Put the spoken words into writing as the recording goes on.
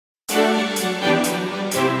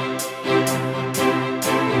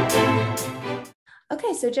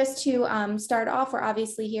so just to start off, we're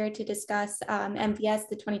obviously here to discuss MVS,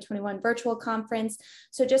 the 2021 virtual conference.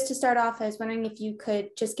 So just to start off, I was wondering if you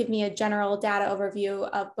could just give me a general data overview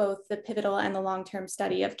of both the pivotal and the long-term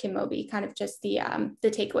study of Kynmobi, kind of just the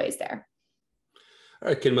takeaways there. All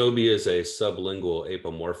right, Kynmobi is a sublingual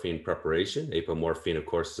apomorphine preparation. Apomorphine, of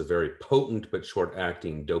course, is a very potent but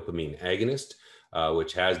short-acting dopamine agonist,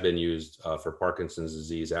 which has been used for Parkinson's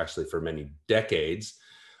disease actually for many decades.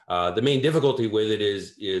 The main difficulty with it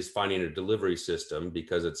is finding a delivery system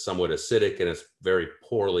because it's somewhat acidic and it's very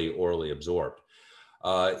poorly orally absorbed.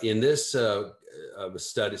 In this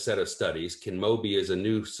set of studies, Kynmobi is a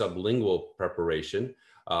new sublingual preparation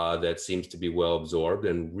that seems to be well absorbed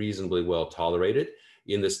and reasonably well tolerated.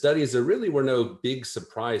 In the studies, there really were no big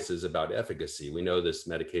surprises about efficacy. We know this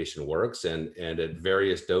medication works, and at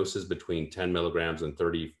various doses between 10 milligrams and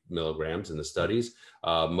 30 milligrams in the studies,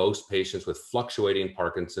 most patients with fluctuating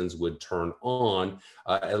Parkinson's would turn on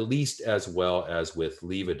at least as well as with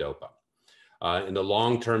levodopa. In the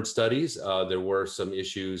long-term studies, there were some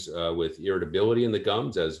issues with irritability in the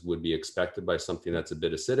gums, as would be expected by something that's a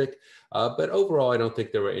bit acidic. But overall, I don't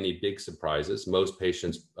think there were any big surprises. Most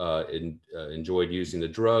patients enjoyed using the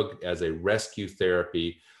drug as a rescue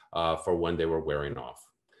therapy for when they were wearing off.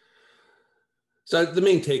 So the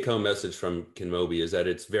main take-home message from Kynmobi is that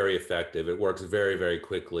it's very effective. It works very, very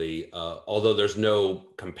quickly. Although there's no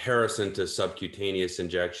comparison to subcutaneous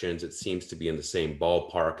injections, it seems to be in the same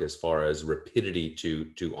ballpark as far as rapidity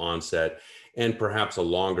to onset and perhaps a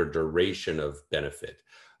longer duration of benefit.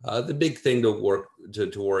 The big thing to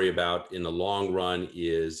worry about in the long run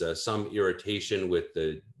is some irritation with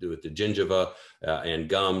the gingiva and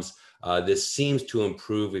gums. This seems to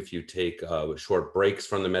improve if you take short breaks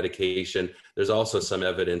from the medication. There's also some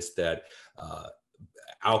evidence that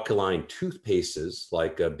alkaline toothpastes,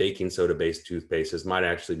 like baking soda-based toothpastes, might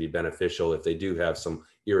actually be beneficial if they do have some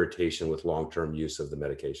irritation with long-term use of the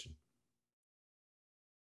medication.